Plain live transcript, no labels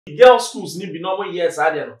girls schools need be normal years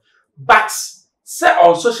I don't know. But say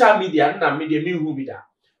on social media na media me who be that.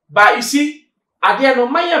 But you see, I no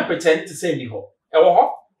my pretend to say ni ho.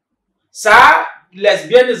 Sa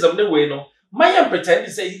lesbianism the way no. My pretend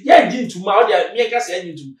to say yeah into my audio me say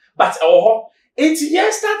into but 8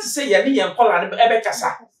 years start to say yeah ni yan call and ebe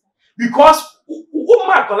kasa. Because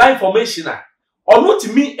woman call information or not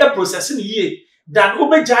me a processing ye than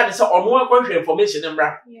ube jani say on one question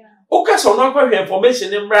informationembra. Yeah. Okay, so no question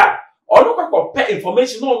informationembra. Or no compare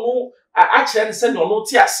information no actually send or no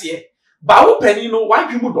tiasie. But open you know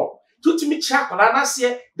why people do. To me check on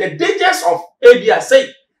say the dangers of ABI say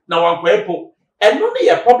now one kwepo. And only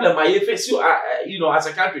a problem I face you you know as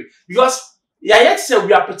a country. Because yeah, yet say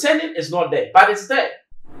we are pretending it's not there, but it's there.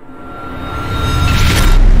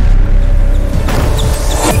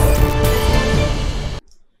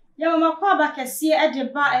 Ya mama kwa ba kese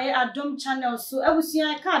edeba Adom channel so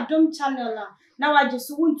ebusuan ka Adom channel la na waje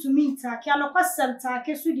so wuntumi ntake anokwasem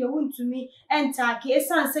take so de wuntumi entake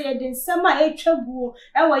esan se ye de nsem a etwabuo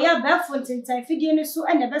ewo ya befo ntentan fidie ne so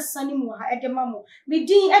ene besane mu ha edema mo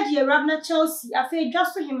medin ede Rabna Chelsea afa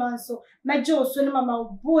dwaso himanso mejo so ne mama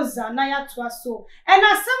boza na ya toa so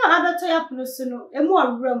ena asem abeto ya pno so no emu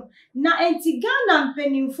awram na enti Ghana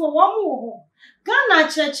mpanimfo wo mo ho Ghana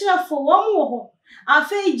churchfo wo mo ho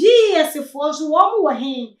afa GS for so wo mo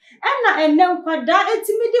he ena enem kwada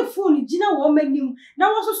etimide phone gina wo manim na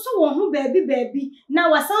wo so wo ho baabi na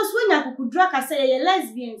wasanso anya kokudura ka say ye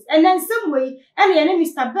lesbians ena nsem we ena ye ne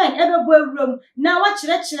Mr Ben ebebo awuram na wa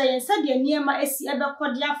kire ye nsa de niema esi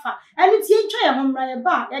ebekode afa ene tie ntwa ye homra ye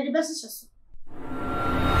ba ye de besese so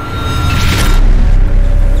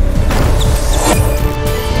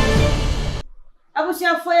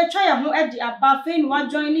abusia for ye twa ye ho edi aba fe ni wa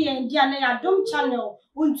join ye ndia na ya Adom channel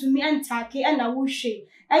untumi entake na wo hwe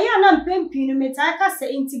eya na mpempi no metaka se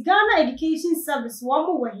inti Ghana Education Service wo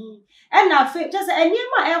mo wahi na afa just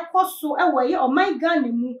enema ekoso ewo ye oman Ghana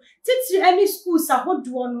mu titiri any schools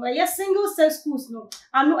ahodo no eye single sex schools no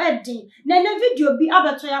ano edin na video bi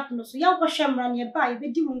abeto ya pono so yan kohwe mra ne ba ye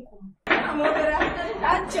bedi mu nkom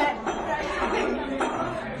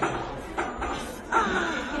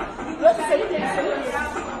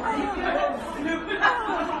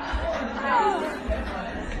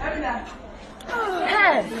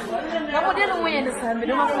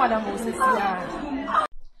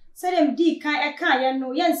Sedem di kan eka ye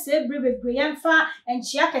no yen se brebebre yen fa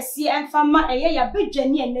enchia kese enfa ma eye ya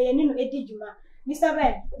bedwane ene ye no edijuma Mr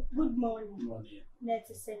Ben good morning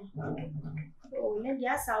let's say oh ne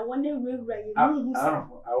dia sa won ewura ye mu sa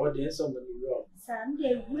I would dey somebody wrong sam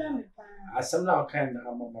de ewura me pa asem na kind na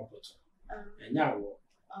amama poto enya wo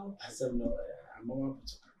asem no amama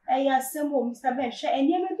poto eya semo Mr Ben hwe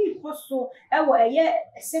enema bi koso ewo eye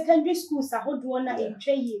secondary schools ahodo na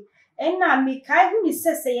entwa ye ena me kai hu ni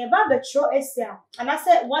sese ye ba betro esia ana se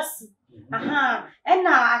wasi aha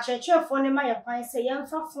ena achechefo ne ma ye kwan se ye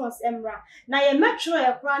mfa phones emra na ye metro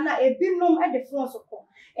ye kra na ebinom e de phones ko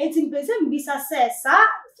enti mpese mbisa se sa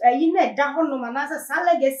yi na da ho no mana se sa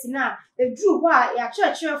legacy na edru ho a ya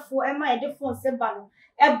achechefo e ma ye de phones e ba no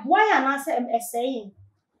e boy ana se eseyin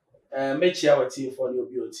mechia wati for the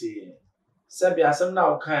obioti sabi asem na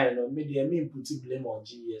okan no media me put blame on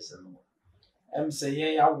GS no say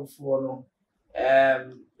yen yawofo no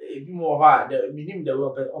ebi mo ha the minim the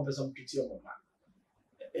on some pity on mama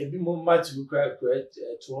ebi mo ma to cry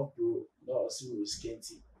 12 pro no see we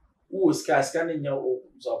scanty wo ska na nya o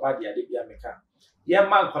so ba dia de bia meka yen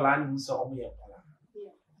man kola ni so omo yen kola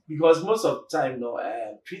because most of the time no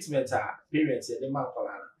treatment are parents they man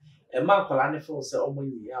kola a man kola ne feel say omo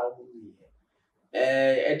ni ya omo ni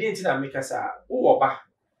e dey nti na meka sa wo ba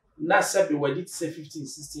na sabi wadi say 15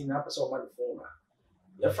 16 na person on the phone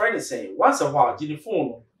your friend is saying once a while the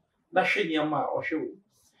phone na hwe ni ama o hwe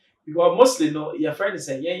because mostly no your friend is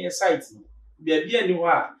saying yen site be bia ni ho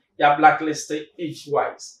a ya blacklist age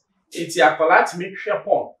wise it's ya kola to make sure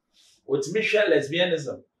porn with me share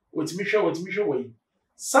lesbianism with me share way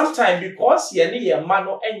sometimes because ye ni ye man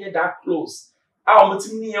no enye that close a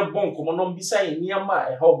omotimi ni ye bon komo no bisa ye ni ama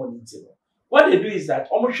e help on it what they do is that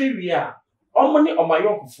omo hwe wi a omo ni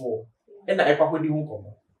omayonkofo e na ekwakodi hu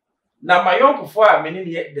komo na mayonkofo a meni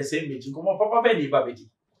ni the same age komo papa be ni ba bedi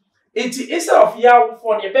enti instead of ya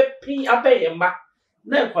for ne be pin abaye ma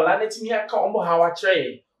na ekola na timi aka omo ha wa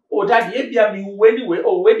kire o daddy e bia mi weni we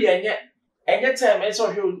o we de enye time e so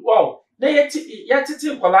hwe wow na ye titi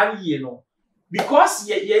ekola ni ye no because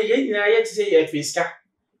ye nyina ye titi ye fiska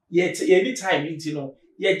ye ni time enti no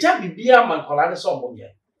ye ja bibia man ekola ne so omo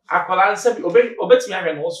ye akola nse bi obetimi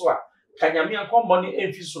ahwe no so a kanyame akọ money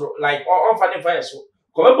emfisoro like on fa ne fa so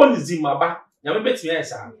ko be bonizim aba nyame betimi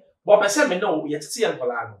esa but person me no ye tete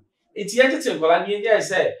enkola no enti ye tete enkola ni ye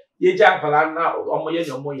say ye ja enkola na omo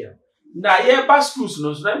ye na ye ba schools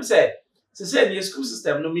no so na say the school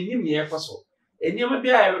system no minim ye kwaso eniema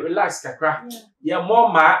bia relax kakra ye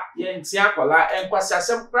more ma ye ntia akola enkwasi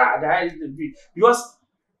asem kra da degree because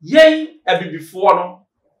ye before no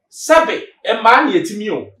sabe emma na yetimi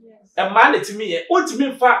o emma na yetimi ye otimi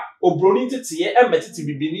mfa obroni tete ye emetete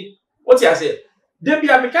bibini what you say de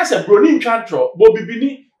bia because obroni ntwantro bo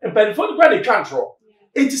bibini empanifo no kra de twantro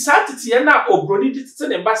enti sa tete ye na obroni tete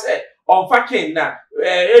ne mba say onfa ken na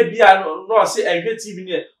ebia no say enhwe tv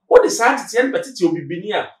ne what is that ten petiti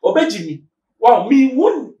obibini a obejimi wow me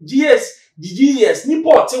won gs ni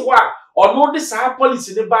port wa or no this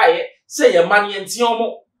policy ne buy say your man enti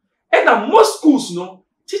omo and na most schools no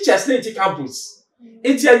teachers na take campus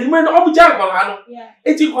enti anyume no obuja kola no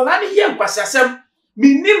enti kola ne ye nkwasiasem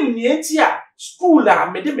minim ne enti a school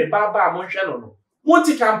a me de me baba mo hwe no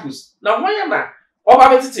monti campus na moya na oba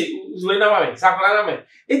betiti we na ma me sakola na me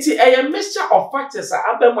enti a mixture of factors a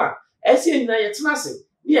abema esi nyina ye tenase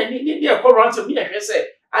ni run to me say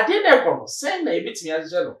I didn't come send na ebetimi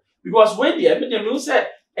agye no because when the me say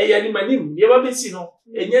ni manim ye ba besi no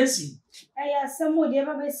enyansi asemo de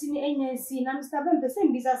ba besi ni enyansi na Mr. Ben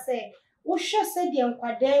person bisa say wo hwe se de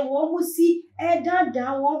nkwade wo mu si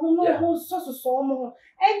dada wo ho no ho sososo mo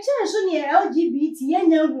enche so ne LGBT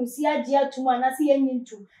yenya hu si agye atuma na se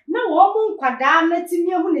yenyintu na wo mu nkwada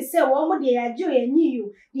metimi hu ne se wo mu de agye yenyi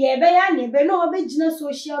yo de ebe ya ne ebe no obegina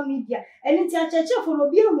social media eni ti acheche fo no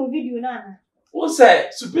bi hu video na wo say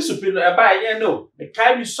supi no e ba ye no me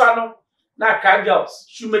kai bi so no na kai girls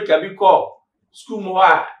shoemaker bi call school mo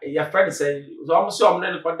a your friend say so almost so am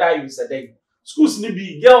na ko die you say schools ni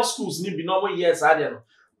be girls schools ni be normal years are there no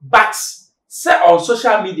but say on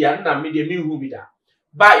social media na media me who be that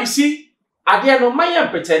but you see ade no man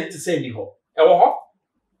pretend to say ni ho e wo ho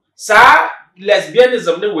sa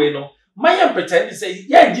lesbianism ne we no man pretend to say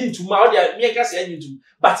yeah gintu ma o dia me ka say gintu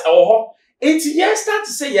but e wo ho enti ye start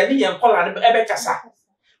to say ye ne ye kola ne e be kasa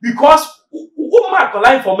because wo ma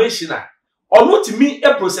kola information a ono timi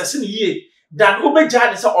e process ni ye dan wo be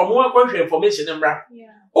ja ne say ono akwanhwe information mbra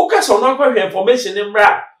okay so no kwa information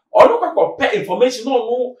mbra ono kwa pe information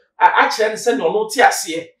no a kire ne se no no ti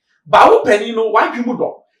ase ba wo pani no wa dwemu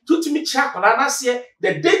do tutimi cha kola na ase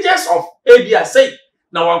the dangers of abia say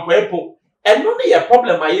na wan kwa epo and no be a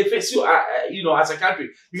problem I face you know as a country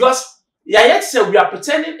because yet say we are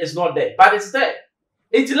pretending it's not there but it's there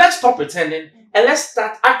let's stop pretending and let's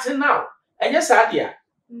start acting now and yes idea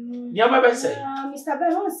nyama be say Mr.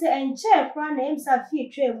 Ben won say enche kwa na emsa fie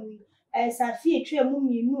twemu Safi twemu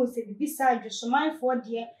mienu se bibisa adwosoman fo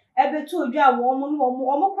de ebeto odwa wo mo no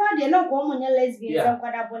wo kra de na ko mo nya lesbians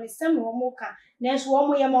nkwada bone sem no mo ka na so wo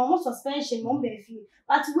mo ye mo suspension mo be fi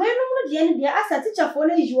but we no de ne de asa teacher fo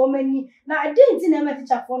na yi wo mani na adenti na ma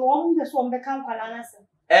teacher fo no wo mo so wo be kan kwala na se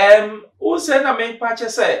wo say na me pa che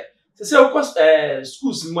say wo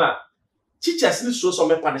schools mu a teachers ni so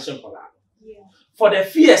me punishing kwala for the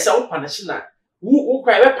fear say wo punish na wo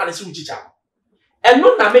cry we punish wo teacher and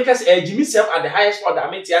no na make us Jimmy self at the highest order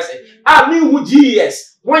I mean say me who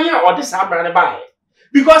GS 1 year or this abra ne buy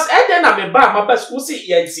because then na me ba my best school see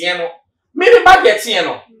ye tie no me ba get tie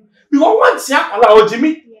no because once ya kola o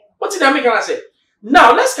Jimmy what did I make can say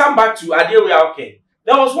now let's come back to idea we are okay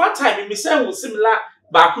there was one time me say we similar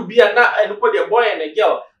ba could be na anybody a boy and a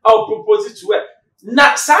girl I'll propose it to her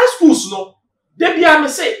na science schools no they be am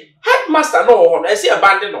say headmaster no I say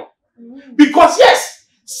abandon no because yes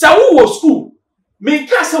so wo school me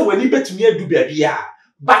can say when you bet me do bia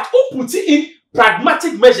but who put in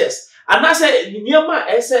pragmatic measures and I say niema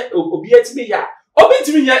I say obi etimi ya obi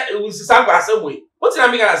etimi ya usisa gwa asem what na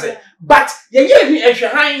me can say but ye ni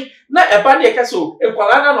ehwehan na eba na ye so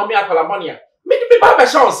ekwala na no me akwala money a me di ba be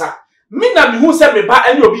sha me na me hu say me ba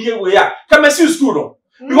any obi ye we a come see school no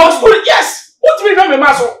because school yes what me me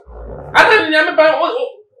ma so ana ni me ba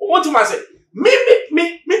what me say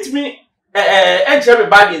me enche me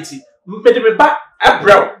ba nti me di me ba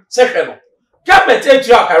abrow se hwe no government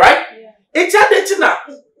etuaka right it adeti na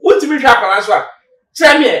wotimi hwe akwala so a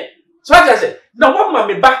tell me so I just say na what ma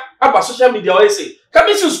me ba about social media always say come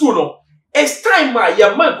to school no it's time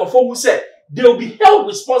your man go for who say they will be held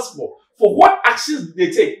responsible for what actions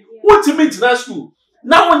they take wotimi to school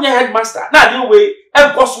now when your headmaster na the way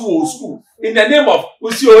e go school in the name of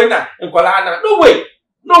usiorena nkwala na no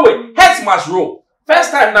way heads must roll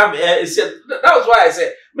first time now that was why I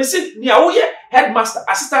said me say ni awoye headmaster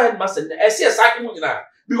assistant headmaster SHS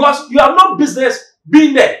because you have no business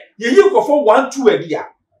being there you go for 1 2 a dia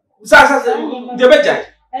the beja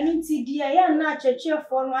enu ti dia ya na cheche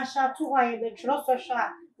for no asha to wa ye be tro so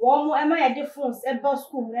sha one more am I a difference about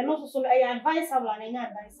school and also so I advise her and I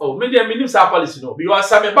advise. Oh, maybe I mean our policy no. Because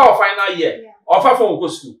some about final year. Offer for go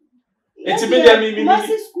school. It's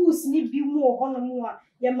maybe schools need be more on more.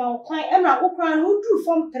 Your mouth quite Emma Okran who drew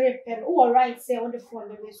from 3 pen all right say on the phone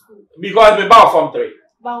the school. Because we about from 3.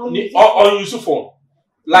 Or use phone.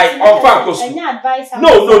 Like on fact advice.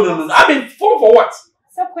 No. I mean phone for what?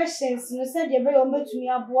 Some questions you said you're very to me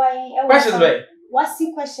a boy. Questions where? What's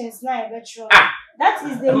the questions now better? That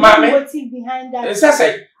is the main motive behind that.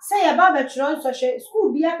 Say about veterans so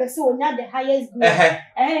school be a person when the highest grade.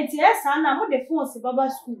 And yes, and I'm the phones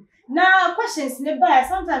about school. Now questions never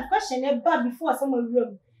sometimes question never before someone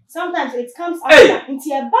room. Sometimes it comes after into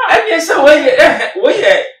a bar. And yes,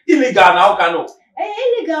 way illegal now can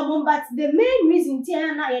illegal but the main reason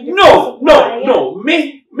no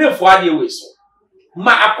me for the way so.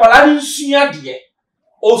 Ma akwala nsua de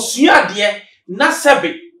osua de na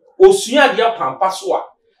sebe osua de pampa so a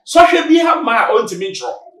so hwe bi ha ma ontimi ntro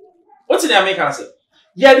what in American say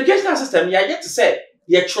the educational system ya yet to say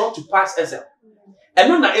you try to pass exam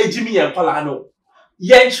eno na ejimi yen kwala no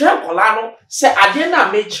yen hwe kwala no say ade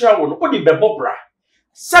na me kire wo no odi bebo bra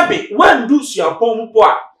sebe wan du suapon mpo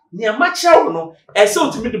a ne ma kire wo no ese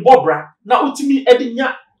otimi de bobra na otimi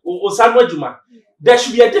edinya osanu adwuma. There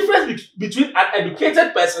should be a difference between an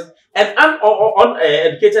educated person and an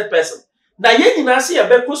uneducated person. Now, you can see a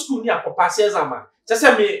better school near Copassier Zama. Just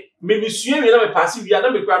say me sue me na me pass you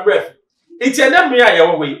na me grab breath. It's a name me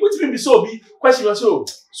I way. What mean be so be question was so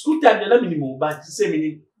school time na minimum but say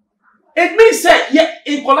meaning. It means say yeah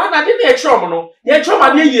in Colana didn't trauma no. Yeah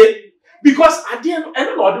trauma dey ye because I didn't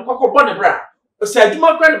know the kwakọ born bra. Say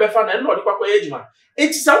aduma grad be fa na no the kwakọ ejuma.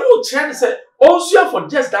 It is a whole trend say also for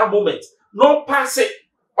just that moment. No pass it.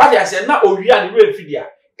 What I say now, we are the real video.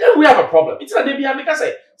 Then we have a problem. It's not the because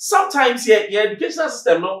say sometimes your educational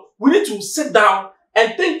system, no, we need to sit down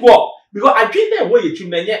and think well because I dream that way you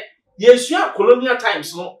dream yet. Yes, you have colonial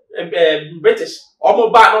times, no, British or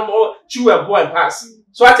mobile, no, chew a boy and pass.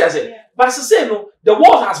 So what I say, but to say no, the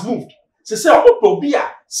world has moved. To say, oh, probia,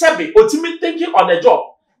 sabi, ultimate thinking on the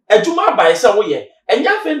job. A juma by some way, and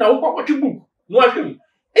you think now what you book, no,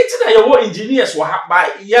 it's not your engineers will have by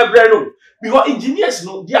year brand. Because engineers,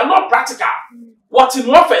 no, they are not practical. What's in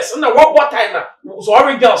office and what time so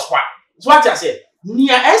every girl's part. So what I say,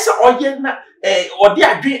 near esa or yena or they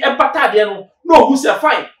are doing a better no who say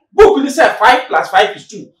fine. Book will say 5 + 5 =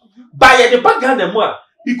 2. By the background the more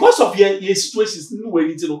because of your situations no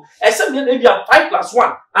way to know. Except maybe 5 +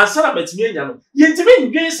 1 and sana betimi nya no. Yentimi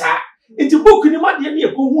ndwen sa. Into book ni ma de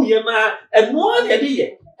na ko hu ye na and no na de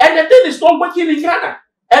ye. And the thing is not working in Ghana.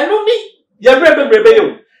 And no me ye brebe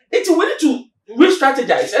yo. It's we need to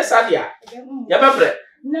re-strategize.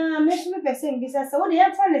 Nah, me person because what they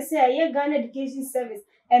are trying to say, yeah, Ghana Education Service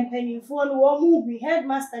and penny for one movie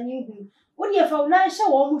headmaster new him. What you found now show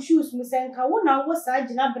one shoes, Miss Enka, one hour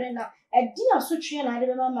Sajina Brenda, a dear so train I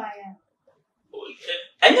remember Maya.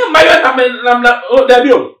 And your Maya, oh,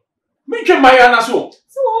 Dabio. Make your Maya so.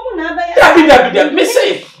 So, Dabi, me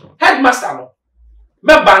say, headmaster,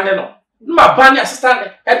 me bandeno. My bunny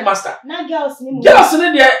assistant headmaster. Now girls in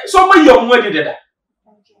there. So my young lady did that.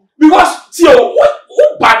 Because see who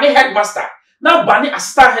bunny headmaster. Now bunny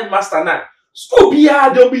assistant headmaster now. School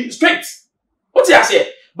they'll be strict. What's I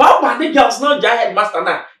say? But bunny girls now just headmaster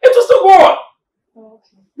now. It was still go on.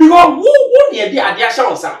 Because who near the idea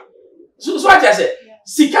sir. So what I say?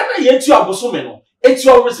 See can I yet you are no. It's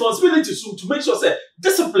your responsibility to make sure say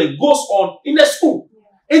discipline goes on in the school.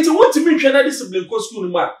 It's what to make sure discipline goes school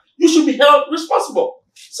man. You should be held responsible.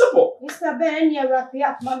 Simple. Mr. Ben, you're wrapping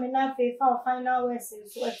up, Mamma, now for final words.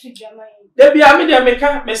 So I should there be a media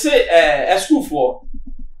maker, may say a school for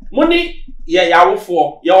money, yeah,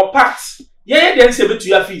 for your parts. Yeah, then say to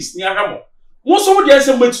your fees near Hammer. Most of the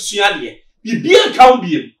answer to Siania. Be and count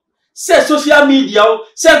be. Say social media,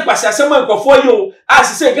 send by someone for you,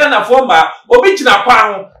 as say Ghana former, or bitching a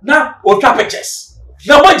pound, now or capacious.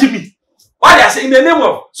 Now, what do you mean? Why I say in the name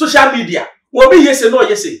of social media? Will be yes and no,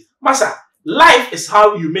 yes, Master, life is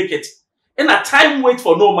how you make it. In a time wait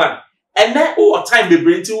for no man. And then all time they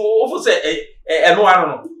bring to over say no, I don't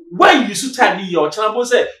know. When you should time your channel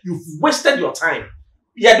say you've wasted your time.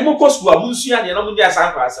 Yeah, the more cost to a musia and no media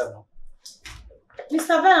sample.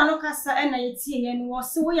 Mr. Ben Alocasa and I tea and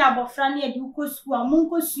was so we are about Franny and you could school a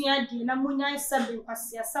munko suya di na munya sabi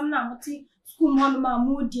pasia some namoti. Mama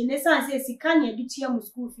moody, and the son says he can't do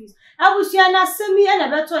school fees. I wish you are semi and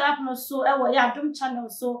a better happen so. I will Adom channel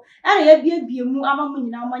so. And I be a moo among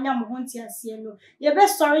now, my young Montia Sieno. Your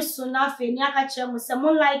best story soon after Yaka Chem with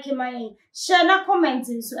someone like him. Share na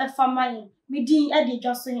commenting so if I'm mine. We didn't edit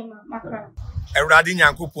just him, Macron. Ewurade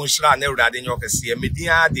Nyankopon shira na Ewurade nyokese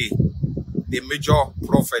media the major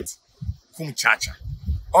prophet kum chacha.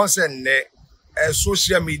 On say ne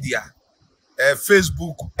social media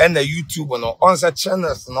Facebook and YouTube no on say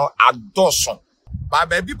channels no adoson. Ba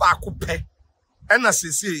baby ba ko pe and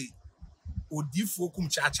say odifo kum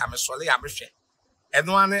chacha me sole ya mehwe.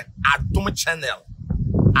 Eno ane Adom channel.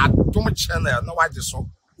 Adom channel no waje so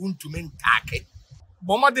untumi ntake.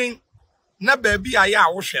 Bomoden na baby aya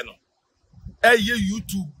wo hwe no.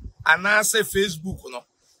 YouTube and I say Facebook no.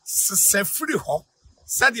 Se free ho.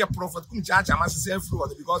 Said your prophet kum chacha ma se free ho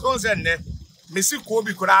because on say ne me si ko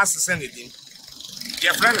bi kura asese ne din.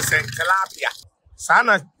 Your friend say tilapia.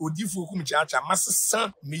 Sana odifo kum chacha ma se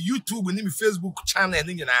me YouTube ni me Facebook channel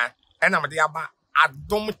ni nyina. And I'm the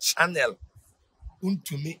Adom channel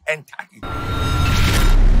untumi enter.